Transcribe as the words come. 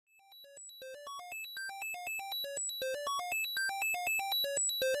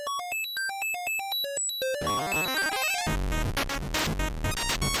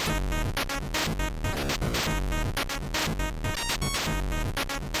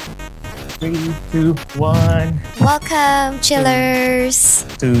3, 2, 1. Welcome, chillers,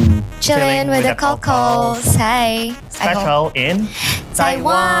 To Chillin' with the Cocos. Hi. Special in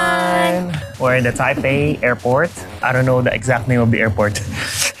Taiwan. We're in the Taipei airport. I don't know the exact name of the airport.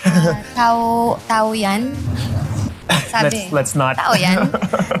 Tao yan. Sabi. Let's not. Tao yan.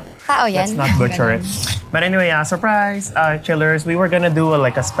 Tao yan. Let's not butcher it. But anyway, surprise, chillers. We were gonna do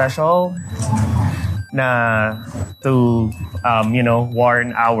a special to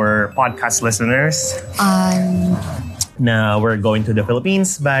warn our podcast listeners na we're going to the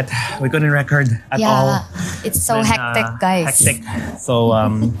Philippines, but we couldn't record at all. It's so hectic, guys. Hectic. So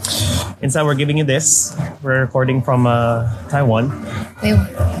instead, we're giving you this. We're recording from Taiwan.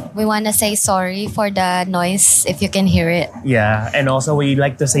 We want to say sorry for the noise if you can hear it. Yeah, and also we'd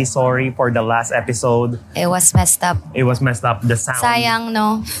like to say sorry for the last episode. It was messed up. The sound. Sayang,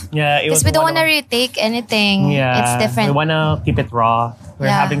 no? Yeah, because we don't want to retake anything. Yeah, it's different. We want to keep it raw. We're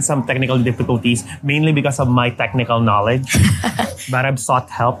having some technical difficulties, mainly because of my technical knowledge. But I've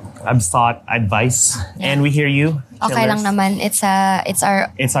sought help. I've sought advice, and we hear you. Okay lang naman. It's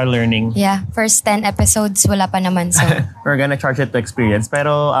our learning. Yeah, first 10 episodes wala pa naman, so we're gonna charge it to experience.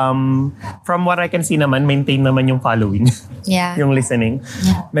 Pero from what I can see naman, maintain naman yung following. Yeah. Yung listening.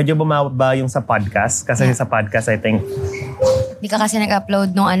 Yeah. Medyo bumaba yung sa podcast kasi sa podcast I think di ka kasi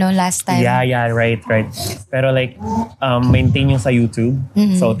nag-upload nung last time. Yeah, right. Pero maintain yung sa YouTube.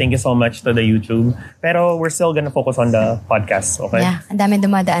 Mm-hmm. So thank you so much to the YouTube. Pero we're still gonna focus on the podcast, okay? Yeah, ang dami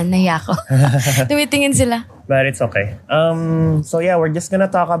dumadaan, nahiya ako. Tumitingin sila. But it's okay. So yeah, we're just gonna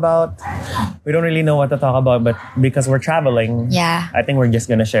talk about, we don't really know what to talk about, but because we're traveling, I think we're just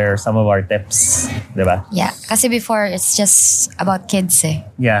gonna share some of our tips, diba? Yeah, kasi before it's just about kids eh.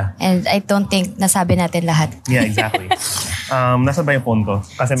 Yeah. And I don't think nasabi natin lahat. Yeah, exactly. Nasa ba yung phone ko?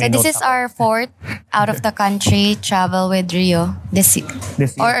 Kasi so this is our fourth out of the country travel with Rio this year.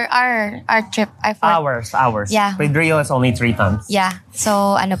 Or our trip. Ours. Yeah. With Rio, it's only 3 times. Yeah.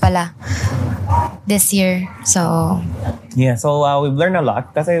 So pala? This year. So yeah, so we've learned a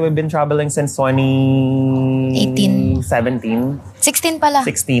lot kasi we've been traveling since 2018, 17, 16 pala.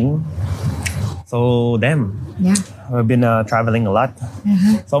 16. So damn. Yeah. We've been traveling a lot.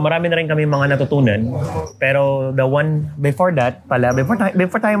 Mm-hmm. So marami na rin kami mga natutunan. Pero the one before that pala,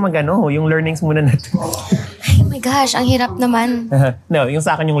 before tayo yung learnings muna natin. Oh my gosh, ang hirap naman. No, yung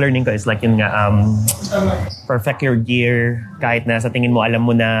sa akin yung learning ko is yun nga, perfect your gear. Kahit na sa tingin mo, alam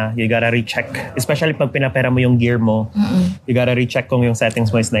mo na, you gotta recheck. Especially pag pinapera mo yung gear mo, you gotta recheck kung yung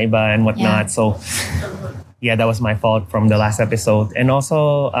settings mo is na iba and whatnot. Yeah. So, yeah, that was my fault from the last episode. And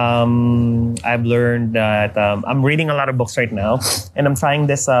also, I've learned that I'm reading a lot of books right now. And I'm trying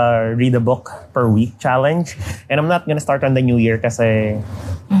this read a book per week challenge. And I'm not gonna start on the new year kasi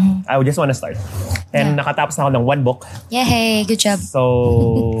I would just want to start. And nakatapos na ako ng 1 book. Yay, good job.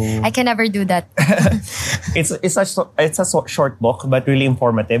 So I can never do that. it's a short book but really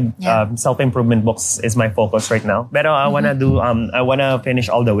informative. Yeah. Self-improvement books is my focus right now. Pero I wanna do I wanna finish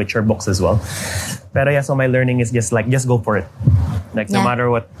all the Witcher books as well. Pero yeah, so my learning is just go for it. No matter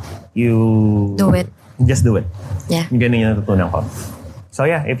what you do it. Just do it. Yeah. Ganun yung natutunan ko. So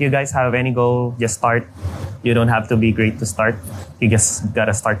yeah, if you guys have any goal, just start. You don't have to be great to start. You just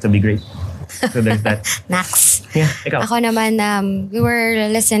gotta start to be great. So there's that. Max. Yeah, ikaw. Ako naman, we were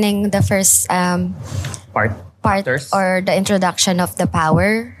listening the first part or the introduction of The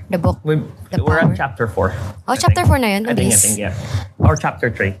Power, the book. We're on chapter 4. Oh, chapter 4 na yun? I think, yeah. Or chapter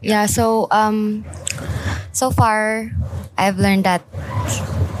 3. Yeah, so far, I've learned that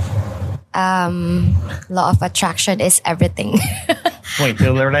law of attraction is everything. Wait,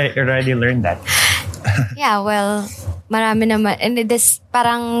 you already learned that? Yeah, well, marami naman. And this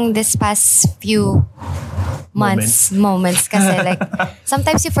past few moments kasi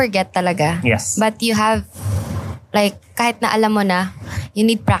sometimes you forget talaga. Yes. But you have, kahit na alam mo na, you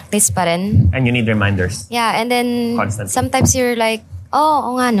need practice pa rin. And you need reminders. Yeah, and then constantly. Sometimes you're like,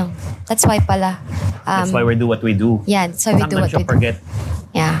 oo nga no. That's why pala. That's why we do what we do. Yeah, that's why we do what we do. Sometimes you forget.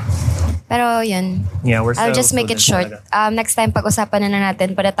 Yeah. Pero yun. Yeah, I'll just make it short. Next time pag-usapan na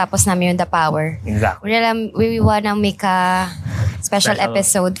natin pagkatapos namin yung The Power. Exactly. We wanna make a special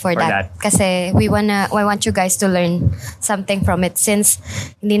episode for that. Kasi we want you guys to learn something from it since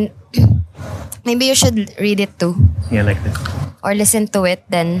maybe you should read it too. Yeah, like this. Or listen to it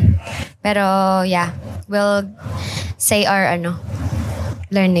then. Pero yeah, we'll say our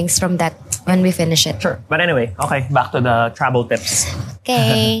learnings from that when we finish it. Sure. But anyway, okay, back to the travel tips.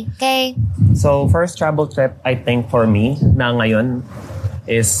 Okay. So first travel trip, I think for me na ngayon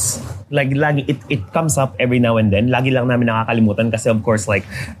is lagi it comes up every now and then. Lagi lang namin nakakalimutan kasi of course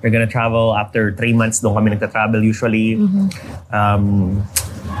we're gonna travel after 3 months doon kami nagta-travel usually.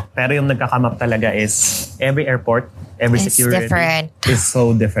 Pero yung nagka-come up talaga is every airport, every It's security different. is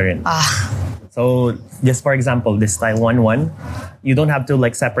so different. So, just for example, this Taiwan one, you don't have to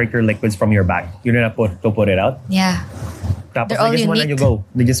like separate your liquids from your bag. You don't have to put it out. Yeah. Tapos They're all they just want unique. you go.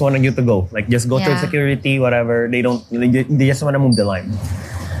 They just want you to go. Like just go through Yeah. security, whatever. They just want to move the line.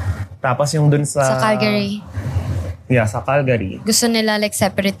 Tapos yung dun Sa Calgary, Yeah, sa Calgary. gusto nila like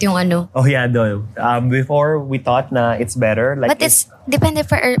separate yung ano. Oh yeah, though. Before we thought na it's better. Like But it's depende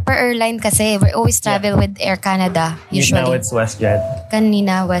per airline kasi. We always travel with Air Canada now usually. it's WestJet.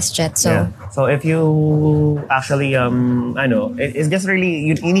 Kanina WestJet. So, Yeah. So if you actually it's just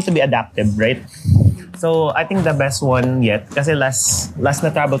really you need to be adaptive, right? So I think the best one yet kasi last na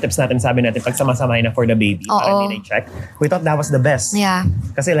travel tips natin sabi natin pag sama-samahin na for the baby para Oo. hindi check. We thought that was the best. yeah.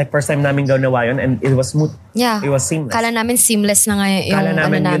 Kasi like first time namin ginawa yun and it was smooth. Yeah. It was seamless. Kala namin seamless na ngayon yung Kala namin ano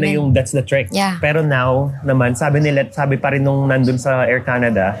yun na namin. yung that's the trick. Yeah. Pero now naman sabi pa rin nung nandun sa Air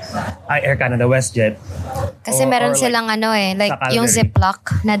Canada WestJet. Kasi or meron silang like sa yung Calgary.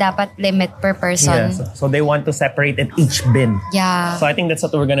 Ziploc na dapat limit per person. Yeah, so they want to separate it each bin. Yeah. So I think that's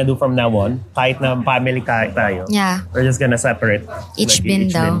what we're gonna do from now on. Kahit na family tayo. Yeah. We're just gonna separate Each like, bin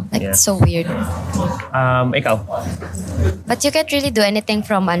daw. Like, Yeah. it's so weird. Ikaw. But you can't really do anything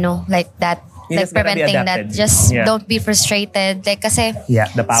from like that. You Like just gotta be preventing that. adapted. Just Yeah. don't be frustrated. Like kasi,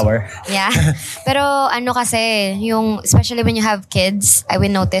 Yeah, the power. yeah. Pero kasi, yung, especially when you have kids, I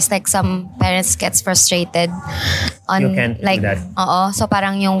will notice like some parents gets frustrated on You can't do like, that. oo. So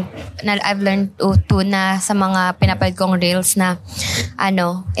parang I've learned to na sa mga pinapad kong reels na,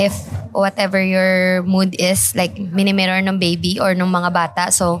 if whatever your mood is, like mini-mirror ng baby or ng mga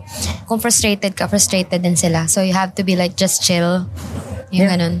bata. So, kung frustrated din sila. So you have to be like, just chill. Yung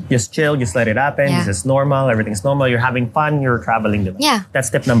ganun. Just chill, just let it happen. Yeah. This is normal, everything's normal. You're having fun, you're traveling. Diba? Yeah.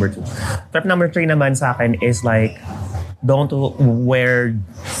 That's tip number 2. Tip number 3 naman sa akin is like, don't wear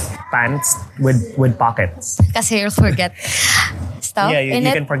pants with pockets. Kasi you'll forget stuff Yeah, in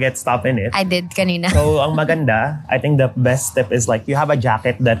you it. can forget stuff in it. I did kanina. So, ang maganda, I think the best tip is like, you have a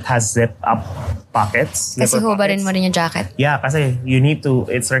jacket that has zip up pockets. Kasi zipper hubarin pockets. mo rin yung jacket. Yeah, kasi you need to,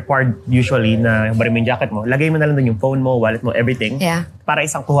 it's required usually na hubarin mo yung jacket mo. Lagay mo na lang dun yung phone mo, wallet mo, everything. Yeah. Para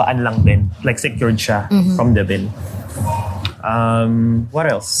isang kuhaan lang din. Like secured siya from the bin. What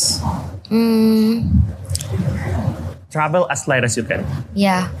else? Travel as light as you can.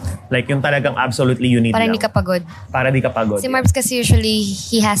 Yeah. Like yung talagang absolutely you need Para lang. hindi ka pagod. Para di ka pagod. Si Marbs kasi usually,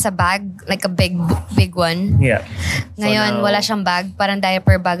 he has a bag, like a big one. Yeah. So Ngayon, now- wala siyang bag. Parang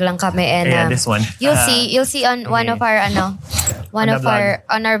diaper bag lang kami. And, Yeah, this one. You'll see on one of our, on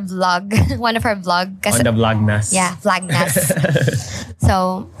our vlog. One of our vlog. On the vlognas. Yeah, vlognas.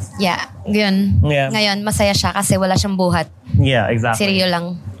 So, yeah. Yun. Yeah. Ngayon, masaya siya kasi wala siyang buhat. Yeah, exactly. Seryo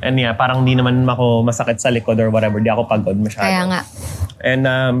lang. And yeah, parang di naman ako masakit sa likod or whatever. Di ako pagod masyado. Kaya nga. And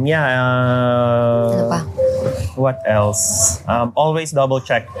Ano pa? what else? Always double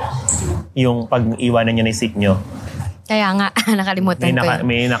check yung pag-iwanan nyo ng seat nyo. Kaya nga, nakalimutan ko yun.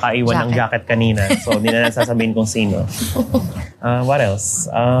 May nakaiwan ng jacket kanina. So, hindi na sasabihin kung sino. What else?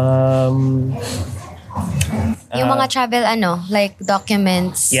 Yung mga travel, like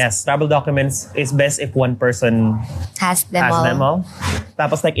documents, Yes, travel documents is best if one person has them has all. them all.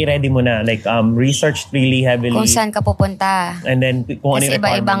 Tapos like i-ready mo na. Like research really heavily. Kung saan ka pupunta. And then kung ano Kasi yung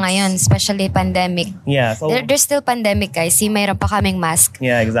iba-iba requirements. ngayon, especially pandemic. Yeah, so There's still pandemic, guys. See, mayroon pa kaming mask.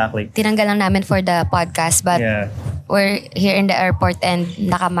 yeah, exactly. Tinanggal lang namin for the podcast, but Yeah. we're here in the airport and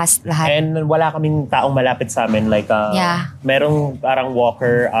naka-mask lahat. And wala kaming taong malapit sa amin. Like, Yeah. merong parang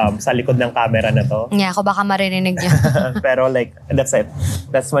walker sa likod ng camera na to. Yeah, ako baka maririnig niyo. Pero like, that's it.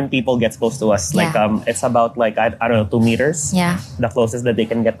 That's when people get close to us. Like, Yeah. it's about like, I don't know, 2 meters. Yeah. The closest that they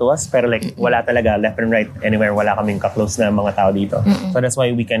can get to us. Pero like, wala talaga, left and right, anywhere, wala kaming ka-close na mga tao dito. So that's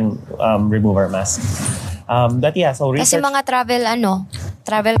why we can remove our mask. But yeah, so Kasi research. mga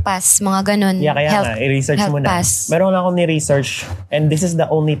travel pass, mga ganun. Yeah, kaya health, nga, i-research health mo na. pass. Meron akong ni-research and this is the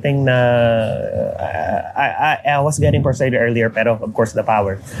only thing na I was getting frustrated earlier pero of course the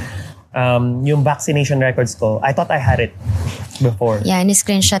power. Yung vaccination records ko, I thought I had it before. Yeah,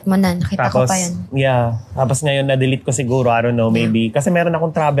 ni-screenshot mo na. Nakita ko Tapos, pa yun. yeah. Tapos ngayon, na-delete ko siguro, I don't know, maybe. Kasi meron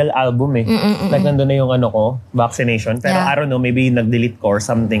akong travel album eh. Like, nandun na yung vaccination. Pero Yeah. I don't know, maybe nag-delete ko or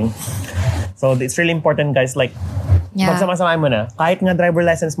something. So, it's really important, guys. Like, Yeah. pagsama-samahin mo na. Kahit nga driver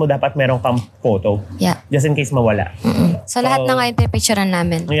license mo, dapat meron kang photo. Yeah. Just in case mawala. So, lahat na ngayon pipicturean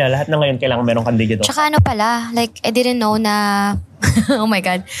namin. Yeah, lahat na ngayon kailangan meron kang digital. Tsaka pala, like, I didn't know na Oh my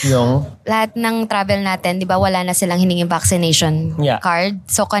God. Yung? Lahat ng travel natin, di ba, wala na silang hiningin vaccination card.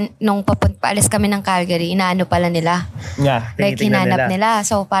 So, nung paalis kami ng Calgary, inaano pala nila. Yeah, like, hinanap nila.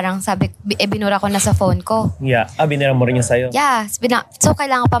 So, parang sabi, binura ko na sa phone ko. Yeah. Binura mo rin yung sa'yo? Yeah. So,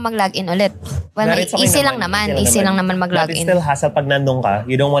 kailangan pa mag-login ulit. Well, easy lang naman. Easy lang naman mag-login. But it's still hassle pag nandun ka.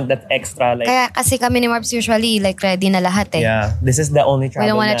 You don't want that extra, like... Kaya kasi kami ni Marbs usually, like, ready na lahat eh. Yeah. This is the only travel we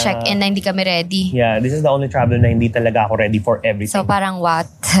don't wanna check in na hindi kami ready. Yeah. This is the only travel na hindi talaga ako ready for everything. So, parang what?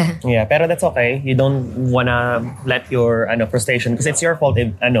 Yeah, pero that's okay. You don't wanna let your frustration, because it's your fault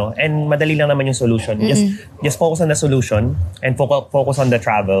and madali lang naman yung solution. Just focus on the solution and focus on the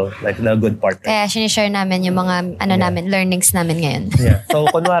travel, like the good part. Kaya sinishare namin yung mga namin, learnings namin ngayon. Yeah. So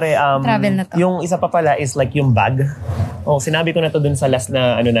kunwari travel na to. Yung isa pa pala is like yung bag. Sinabi ko na to dun sa last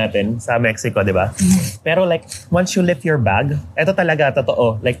na natin sa Mexico, 'di ba? Pero like once you lift your bag, eto talaga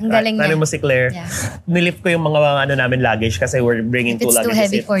totoo. Like ano mo si Claire, nilift ko yung mga namin luggage kasi we're bringing two luggage. If it's too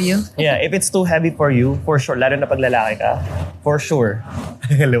heavy for you. Yeah, if it's too heavy for you, for sure, lalo na pag lalaki ka, for sure.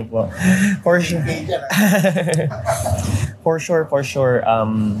 Hello po. For sure. for sure.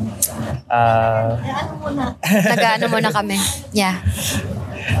 Nag-ano muna kami. Yeah.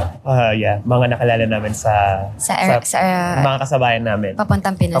 Mga nakalala namin sa mga kasabayan namin.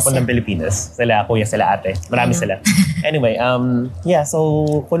 Papuntang Pilipinas. Sila kuya, sila ate. Marami sila. Anyway, so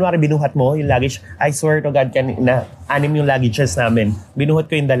kunwari binuhat mo yung luggage. I swear to God, na 6 yung luggages namin. Binuhat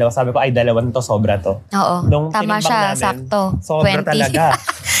ko yung 2. Sabi ko, ay 2 to, sobra to. Oo. Nung tama siya, namin, sakto. Sobra 20. Talaga.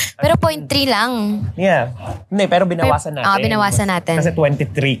 Pero 0.3 lang. Yeah. Hindi, pero binawasan natin. Binawasan natin. Kasi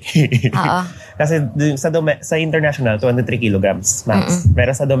 23. Oo. Kasi sa international, 23 kilograms max.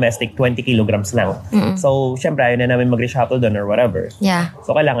 Pero sa domestic, 20 kilograms lang. So, syempre, ayaw na namin mag-reshuffle doon or whatever. Yeah.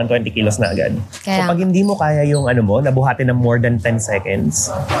 So, kailangan 20 kilos na agad. Kaya, so, pag hindi mo kaya yung nabuhatin ng more than 10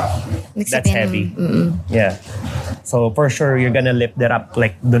 seconds, that's heavy. Yeah. So, for sure, you're gonna lift that up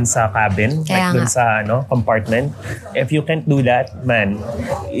like dun sa cabin, like dun sa compartment. If you can't do that, man,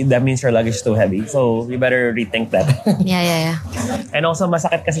 that means your luggage is too heavy. So, you better rethink that. Yeah. And also,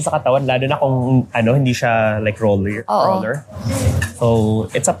 masakit kasi sa katawan, lalo na kung hindi siya like roller. So,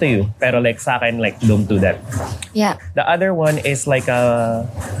 it's up to you. Pero like sa akin, like, don't do that. Yeah. The other one is like,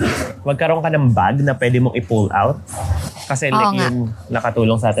 magkaroon ka ng bag na pwede mong i-pull out. Kasi like yun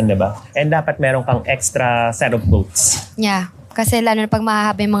nakatulong sa atin, diba? And dapat meron kang extra set of clothes. Yeah. Kasi lalo na pag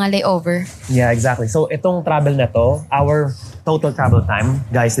mahahaba yung mga layover. Yeah, exactly. So, itong travel na to, our total travel time,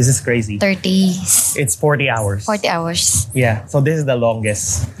 guys, this is crazy. 30. It's 40 hours. 40 hours. Yeah. So, this is the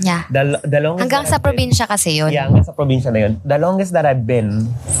longest. Yeah. The longest hanggang sa probinsya kasi yun. Yeah, hanggang sa probinsya na yun. The longest that I've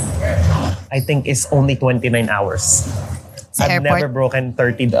been, I think, is only 29 hours. Sa I've airport? never broken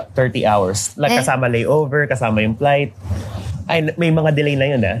 30 hours. Like, kasama layover, kasama yung flight. Ay, may mga delay na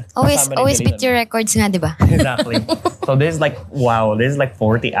yun, Always beat your records nga, di ba? Exactly. So, this is like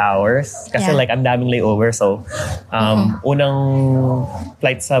 40 hours. Kasi like, ang daming layover. So, unang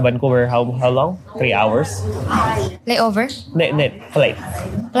flight sa Vancouver, how long? 3 hours? Layover? Flight.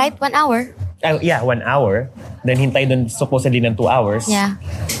 Flight, 1 hour? Yeah, 1 hour. Then, hintay dun supposedly ng 2 hours. Yeah.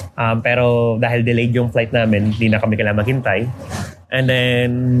 Pero dahil delayed yung flight namin, hindi na kami kailangan maghintay. And then,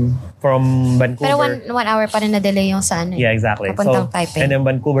 from Vancouver... Pero 1 hour pa rin na-delay yung sa Yeah, exactly. Papuntang Taipei. And then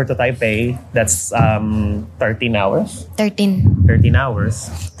Vancouver to Taipei, that's 13 hours. 13 hours.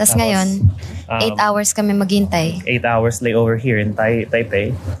 Tapos ngayon, 8 hours kami maghintay. 8 hours layover here in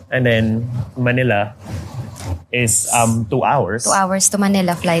Taipei. And then, Manila is 2 hours. 2 hours to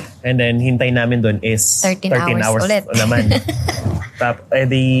Manila flight. And then, hintay namin doon is 13 hours ulit. Naman.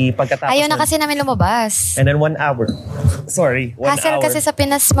 Pagkatapos ayaw na kasi namin lumabas. And then 1 hour. Sorry, 1 hassle hour. kasi sa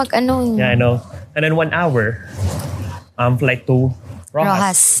Pinas Yeah, I know. And then 1 hour, flight to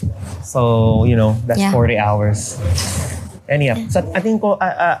Rojas. So, that's 40 hours. And yeah, so I think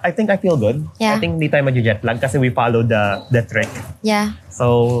I feel good. Yeah. I think hindi tayo mag-jet lag kasi we followed the trick. Yeah.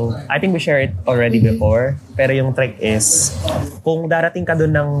 So, I think we shared it already before. Pero yung trick is, kung darating ka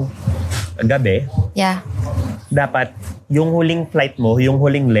doon ng gabi, dapat yung huling flight mo, yung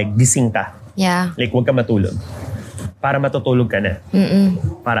huling leg, gising ka. Yeah. Like, huwag ka matulog. Para matutulog ka na.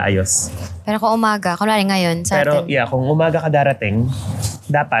 Para ayos. Pero kung umaga, kunwari ngayon sa Pero atin. kung umaga ka darating,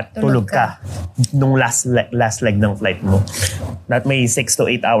 dapat tulog ka. Nung last leg ng flight mo. That may 6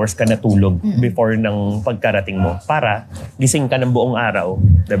 to 8 hours ka natulog before ng pagkarating mo. Para gising ka ng buong araw.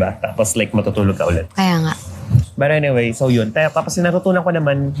 Diba? Tapos like matutulog ka ulit. Kaya nga. But anyway, so yun. Tapos natutunan ko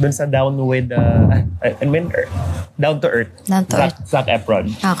naman dun sa Down to Earth. Zac Efron.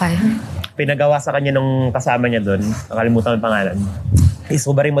 Okay. Pinagawa sa kanya nung kasama niya dun. Nakalimutan ang pangalan.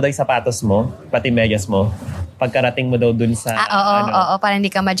 Isubarin mo daw yung sapatos mo, pati medyas mo. pagkarating mo daw dun sa Oo, para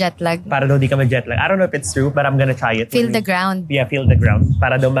hindi ka ma-jetlag. para daw di ka ma-jetlag. I don't know if it's true, but I'm gonna try it. Feel the ground. Yeah, feel the ground.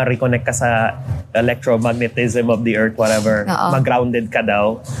 Para daw ma-reconnect ka sa electromagnetism of the earth, whatever. Oo. Mag-grounded ka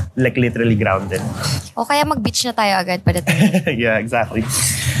daw. Like literally grounded. O kaya mag-beach na tayo agad pagdating. Yeah, exactly.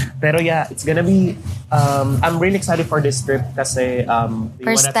 Pero yeah, it's gonna be I'm really excited for this trip kasi do you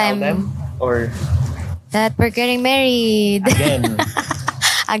First wanna tell time. them? Or That we're getting married. again,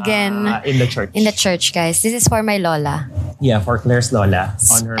 Again. in the church. In the church, guys. This is for my lola. Yeah, for Claire's Lola.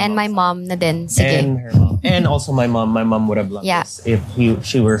 On her And my mom's mom na din. Sige. And her mom. And also my mom. My mom would have loved Yeah. this if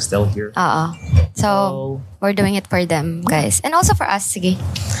she were still here. Oo. So, we're doing it for them, guys. And also for us. Sige.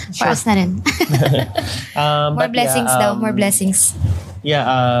 For Sure. us na rin. More But blessings yeah, daw. More blessings. Yeah,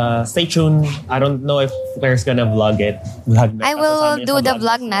 stay tuned. I don't know if Claire's gonna vlog it. Vlogmas. I will do the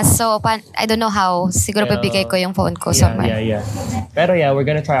vlognas. So, I don't know how. Siguro Pero- bibigay ko yung phone ko Yeah, somewhere. yeah. Pero yeah, we're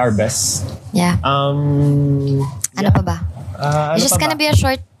gonna try our best. Yeah. Ano pa ba? Ano It's just pa gonna ba? be a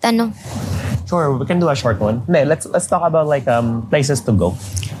short, Sure, we can do a short one. Nee, let's talk about like places to go.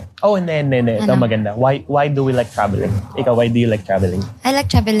 Oh, and then ito Ano? maganda. Why do we like traveling? Ikaw, why do you like traveling? I like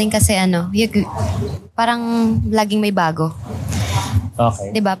traveling kasi parang laging may bago.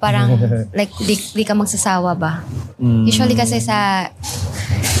 Okay. 'Di ba? Parang like di ka magsasawa ba? Usually kasi sa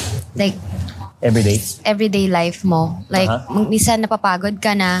like everyday life mo, like minsan napapagod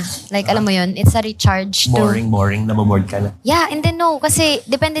ka na, like alam mo yun, it's a recharge to Boring, naboboard ka na. Yeah, and then no, kasi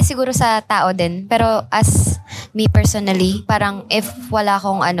depende siguro sa tao din. Pero as me personally, parang if wala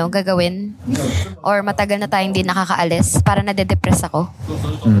akong gagawin or matagal na tayong hindi nakakaalis, parang nade-depress ako.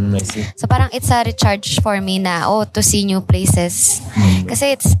 I see. So parang it's a recharge for me na to see new places.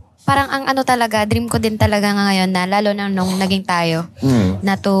 Kasi it's parang ang talaga, dream ko din talaga ngayon na lalo na nung naging tayo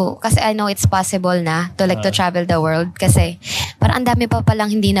na kasi I know it's possible na to travel the world kasi parang ang dami pa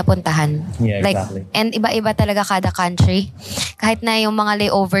palang hindi napuntahan. Yeah, like, exactly. And iba-iba talaga kada country. Kahit na yung mga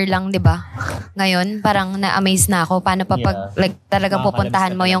layover lang, di ba? Ngayon, parang na-amaze na ako paano pa pag talagang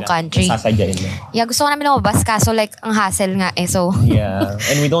pupuntahan mo yung country. Sasadyain mo. Yeah, gusto ko namin lumabas kaso like ang hassle nga so. Yeah,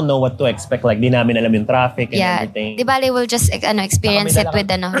 and we don't know what to expect. Like, di namin alam yung traffic and everything. Di ba, we'll just experience it with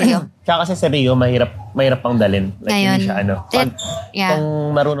Rio. Tsaka kasi sa Rio, mahirap pang dalin. Like, Ngayon. hindi siya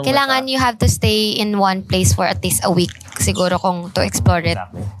Kung marunong kailangan you have to stay in one place for at least a week siguro kung to explore it.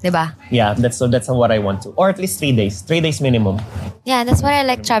 Exactly. Di ba? Yeah, that's what I want to. Or at least 3 days. 3 days minimum. Yeah, that's why I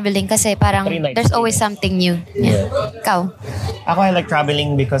like traveling kasi parang 3 nights, there's 3 always nights. something new. Yeah. Ikaw? Ako, I like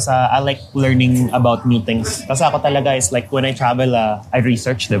traveling because I like learning about new things. Kasi ako talaga is like when I travel, I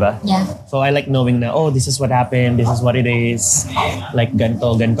research, di ba? Yeah. So I like knowing na, this is what happened, this is what it is. Like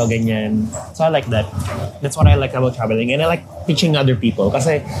ganito, ganyan. So I like that. That's what I like about traveling. And I like teaching other people.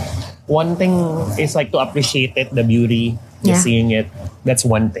 Kasi one thing is like to appreciate it, the beauty, just seeing it. That's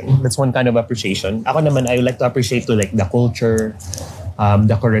one thing. That's one kind of appreciation. Ako naman, I like to appreciate to like the culture,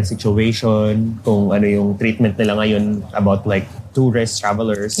 the current situation, kung ano yung treatment nila ngayon about like tourists,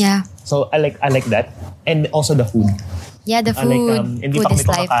 travelers. Yeah. So I like that. And also the food. Yeah, the I like, food. hindi Food pa kami is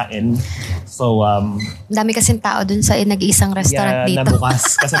life. kumakain. So, Dami kasing tao dun sa nag-iisang restaurant dito.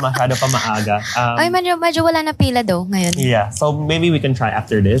 nabukas kasi masyado pa maaga. Ay, medyo wala na pila daw ngayon. Yeah, so maybe we can try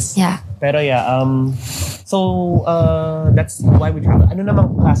after this. Yeah. Pero yeah, that's why we travel. Ano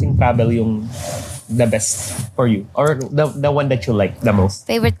namang klaseng travel yung the best for you? Or the one that you like the most?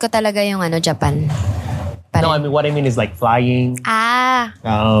 Favorite ko talaga yung Japan. No, I mean, what I mean is like flying,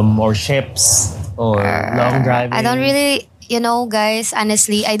 or ships, or long driving. I don't really, guys,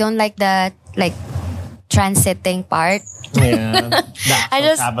 honestly, I don't like the transiting part. Yeah, the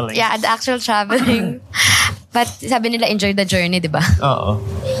actual traveling. Yeah, the actual traveling. But sabi nila, enjoy the journey, di ba? Oo.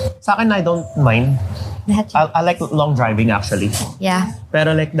 Sa akin, I don't mind. I like long driving actually. Yeah.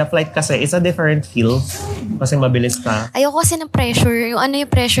 Pero like the flight kasi, it's a different feel. Kasi mabilis ka. Ayoko kasi ng pressure. Yung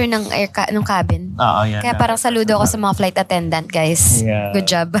pressure ng ng cabin. Oo, yeah. Kaya parang saludo ako sa mga flight attendant, guys. Yeah. Good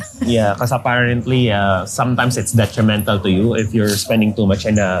job. Yeah, kasi apparently, sometimes it's detrimental to you if you're spending too much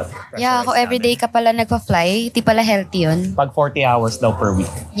in a Yeah, kung everyday ka pala nagpa-fly, di pala healthy yun. Pag 40 hours daw per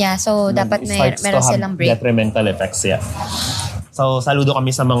week. Yeah, so dapat It starts to meron have silang break. detrimental effects, yeah. So, saludo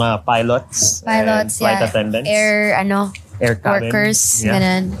kami sa mga pilots and flight attendants. Air cabin. workers, Yeah.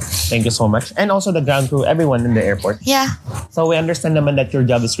 ganun. Thank you so much. And also the ground crew, everyone in the airport. Yeah. So we understand naman that your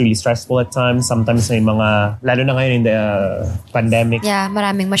job is really stressful at times. Sometimes may mga, lalo na ngayon in the pandemic. Yeah,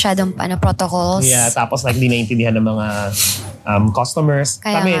 maraming masyadong protocols. Yeah, tapos like di naintindihan ng mga customers.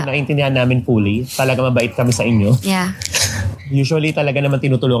 Kaya Kami, nga. naintindihan namin fully. Talaga mabait kami sa inyo. Yeah, Usually talaga naman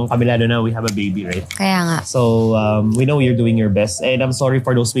tinutulungan kami lalo na we have a baby, right? kaya nga. So we know you're doing your best. And I'm sorry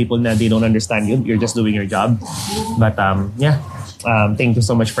for those people na they don't understand you. You're just doing your job. But yeah. thank you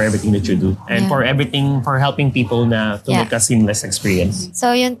so much for everything that you do. And for everything, for helping people to make a seamless experience.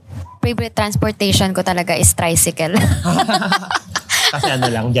 So yung favorite transportation ko talaga is tricycle. Kasi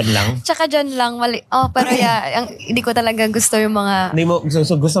dyan lang. Tsaka dyan lang. Pero hindi ko talaga gusto yung mga... Hindi mo,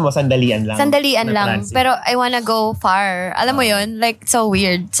 gusto mo sandalian lang? Sandalian lang. Transit. Pero I wanna go far. Alam mo yun? Like, so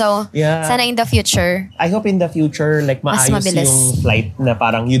weird. So, sana in the future. I hope in the future, like, maayos yung flight na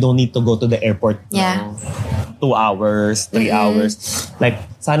parang you don't need to go to the airport. 2 hours, 3 hours. Like,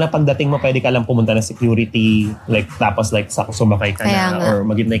 sana pagdating mo, pwede ka lang pumunta ng security. Like, tapos like, sumakay ka na. Or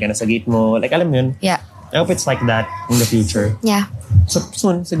maghintay ka na sa gate mo. Like, alam mo yun? Yeah. I hope it's like that in the future. Yeah. So,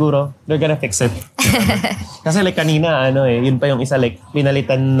 soon, siguro, they're gonna fix it. Kasi like kanina, yun pa yung isa, like,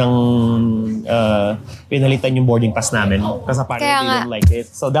 pinalitan yung boarding pass namin. Kasi parang they didn't like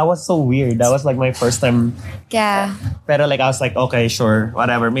it. So, that was so weird. That was like my first time. Yeah. Pero like, I was like, okay, sure,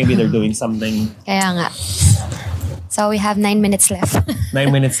 whatever. Maybe they're doing something. Kaya nga. So, we have 9 minutes left. 9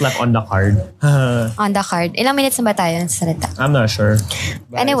 minutes left on the card. On the card. Ilang minutes na ba tayo sa salita? I'm not sure.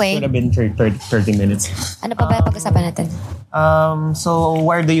 But anyway. It should have been 30 minutes. Ano pa ba pag-usapan natin? So,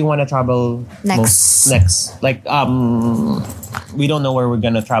 where do you want to travel next? Next. Like, we don't know where we're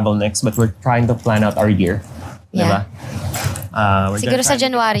gonna travel next, but we're trying to plan out our year. Yeah. Diba? Siguro sa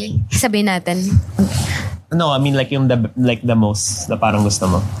January, sabihin natin. No, I mean like yung the most na parang gusto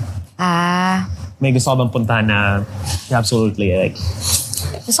mo. May gusto ka bang puntahan na absolutely like...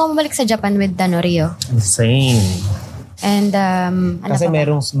 Gusto ko mabalik sa Japan with Rio. Same. And, kasi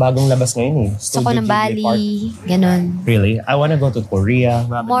merong bagong labas ngayon eh. Gusto ko ng Bali, ganun. Really? I wanna go to Korea.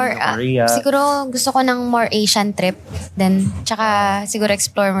 Korea. Siguro gusto ko ng more Asian trip. Then, tsaka siguro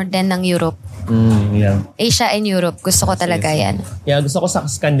explore more din ng Europe. Yeah. Asia and Europe. Gusto ko talaga yan. Yeah, gusto ko sa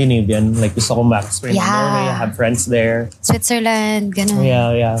Scandinavian. Like, gusto ko ma-experience Norway. I have friends there. Switzerland, ganun.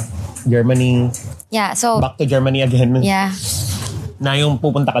 Yeah. Germany. Yeah, so... Back to Germany again. Yeah. Na yung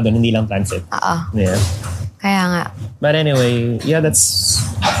pupunta ka doon, hindi lang transit. Yeah. Kaya nga. But anyway, yeah, that's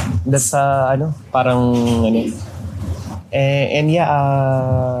parang and yeah,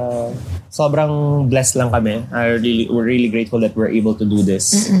 sobrang blessed lang kami. We're really grateful that we're able to do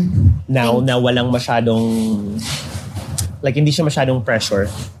this. Now na walang masyadong like hindi siya masyadong pressure.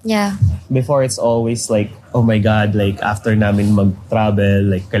 Yeah. Before it's always like, oh my God, like after namin mag-travel,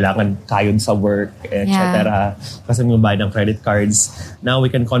 like kailangan kayod sa work, etc. Kasi may bayad ng credit cards. Now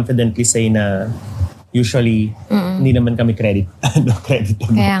we can confidently say na usually, hindi naman kami credit. Credit.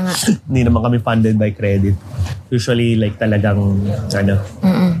 Kaya nga. Hindi naman kami funded by credit. Usually, like talagang,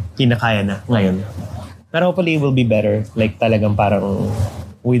 kinakaya na ngayon. Pero hopefully, it will be better. Like talagang parang,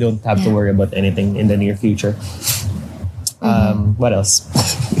 we don't have to worry about anything in the near future. What else?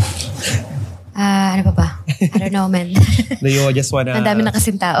 Ano pa ba? I don't know, man. Do you just wanna... Ang dami na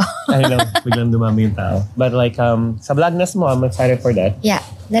kasing tao. I know, biglang dumami yung tao. But like, sa vlognas mo, I'm excited for that. Yeah,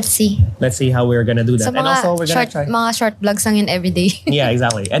 let's see. Let's see how we're gonna do that. So, and also, we're gonna try... Mga short vlogs lang yun everyday. Yeah,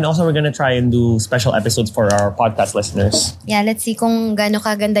 exactly. And also, we're gonna try and do special episodes for our podcast listeners. Yeah, let's see kung gaano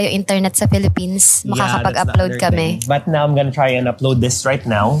kaganda yung internet sa Philippines. Makakapag-upload kami. But now, I'm gonna try and upload this right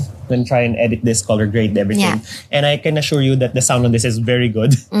now. I'm gonna try and edit this, color grade everything. Yeah. And I can assure you that the sound on this is very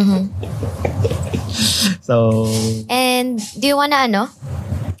good. So... And do you wanna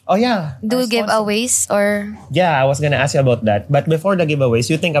Oh yeah. Do giveaways or... Yeah, I was gonna ask you about that. But before the giveaways,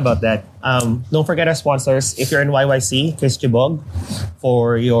 you think about that. Don't forget our sponsors. If you're in YYC, Chris Chibog,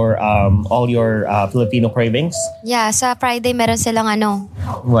 for your all your Filipino cravings. Yeah, sa Friday meron silang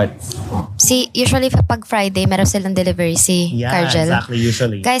What? Usually pag Friday meron silang delivery Cargel. Yeah, exactly,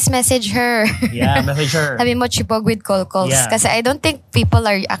 usually. Guys, message her. Yeah, message her. Sabi mo Chibog with call calls. Yeah. Kasi I don't think people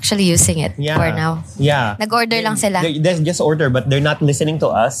are actually using it for now. Yeah. Nag-order lang sila. They just order, but they're not listening to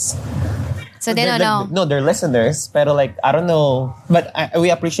us. So they don't know. No, they're listeners. Pero like, I don't know. But we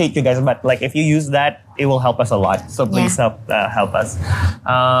appreciate you guys. But like, if you use that, it will help us a lot. So please help us.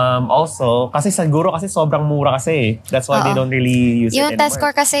 Also, kasi siguro sobrang mura kasi. That's why they don't really use it anymore. Yung test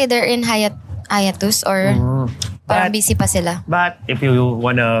score kasi they're in hiatus or parang busy pa sila. But if you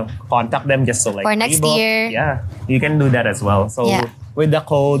wanna contact them just so like for next year, yeah, you can do that as well. So with the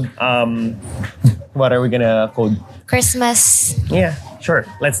code, what are we gonna code? Christmas. Yeah, sure.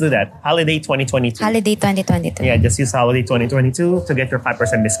 Let's do that. Holiday 2022. Holiday 2022. Yeah, just use Holiday 2022 to get your 5%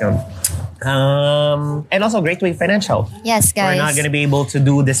 discount. And also Great Wave Financial. Yes, guys. We're not going to be able to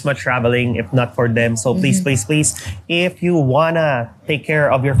do this much traveling if not for them. So please, if you wanna take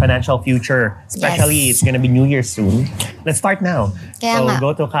care of your financial future, especially it's going to be New Year soon, let's start now. So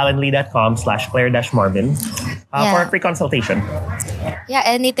go to calendly.com/Claire-Marvin for a free consultation. Yeah,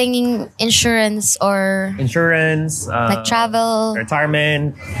 anything insurance or... like travel.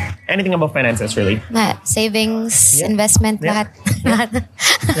 Retirement. Anything about finances, really. Savings, investment, lahat.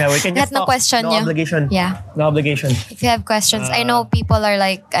 Yeah, we can just Lahat ng talk. question No nyo. obligation. Yeah. No obligation. If you have questions, I know people are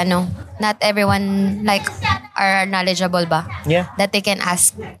like, not everyone like are knowledgeable ba? Yeah. That they can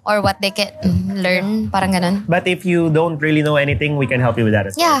ask or what they can learn, parang ganun. But if you don't really know anything, we can help you with that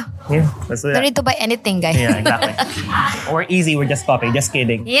as Yeah. well. Yeah. Let's do No that. need to buy anything, guys. Yeah, exactly. We're easy. We're just coffee. Just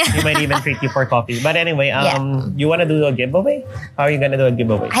kidding. Yeah. We might even treat you for coffee. But anyway, Yeah. you want to do a giveaway? How are you gonna do a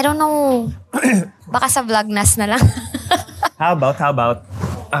giveaway? I don't know. Baka sa vlognas na lang. How about?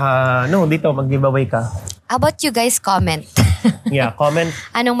 No, dito mag-giveaway ka. How about you guys comment? Yeah, comment.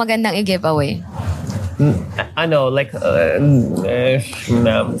 Anong magandang i-giveaway? Like,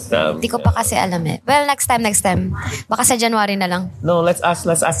 Hindi ko pa kasi alam eh. Well, next time. Baka sa January na lang. No, let's ask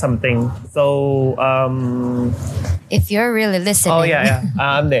something. So, If you're really listening. oh yeah.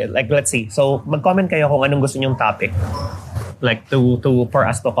 Like, let's see. So, mag-comment kayo kung anong gusto nyong topic. Like, for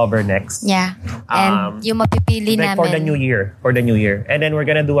us to cover next. Yeah. And yung mapipili Like namin. for the new year. And then we're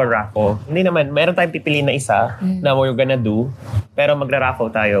gonna do a raffle. Hindi naman, meron tayong pipiliin na isa na we're gonna do. Pero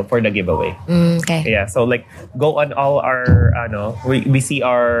magra-raffle tayo for the giveaway. Okay. Yeah, so like go on all our we see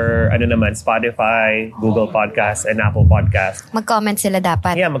our Spotify, Google Podcast and Apple Podcast. Mag-comment sila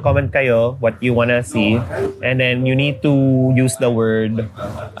dapat. Yeah, mag-comment kayo what you wanna see. And then you need to use the word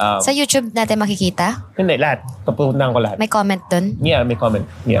Sa YouTube natin makikita? hindi, lahat. Papuntahan ko lahat. May comment dun? Yeah, may comment.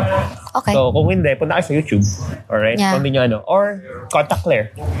 Yeah. Okay. So, kung hindi, punta kayo sa YouTube. Alright? Yeah. Kung hindi nyo or contact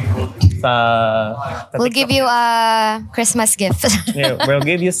Claire. Sa We'll TikTok. give you a Christmas gift. Yeah, we'll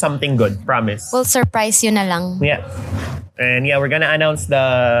give you something good. Promise. We'll surprise you na lang. Yeah. And yeah, we're gonna announce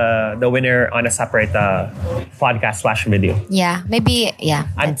the winner on a separate podcast/video. Yeah. Maybe, yeah.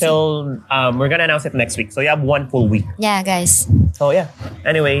 That's it. Until we're gonna announce it next week. So you have 1 full week. Yeah, guys. So yeah.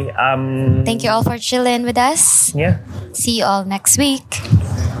 Anyway, Thank you all for chilling with us. yeah. See you all next week.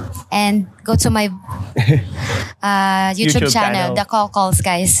 And go to my YouTube channel, The Call Calls,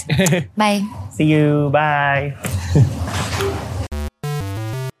 guys. Bye. See you. Bye.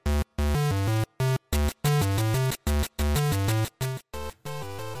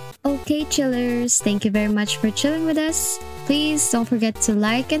 Okay, chillers, thank you very much for chilling with us. Please don't forget to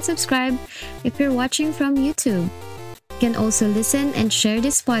like and subscribe if you're watching from YouTube. You can also listen and share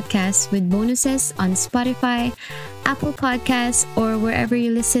this podcast with bonuses on Spotify, Apple Podcasts, or wherever you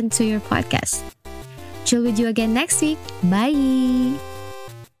listen to your podcast. Chill with you again next week. Bye!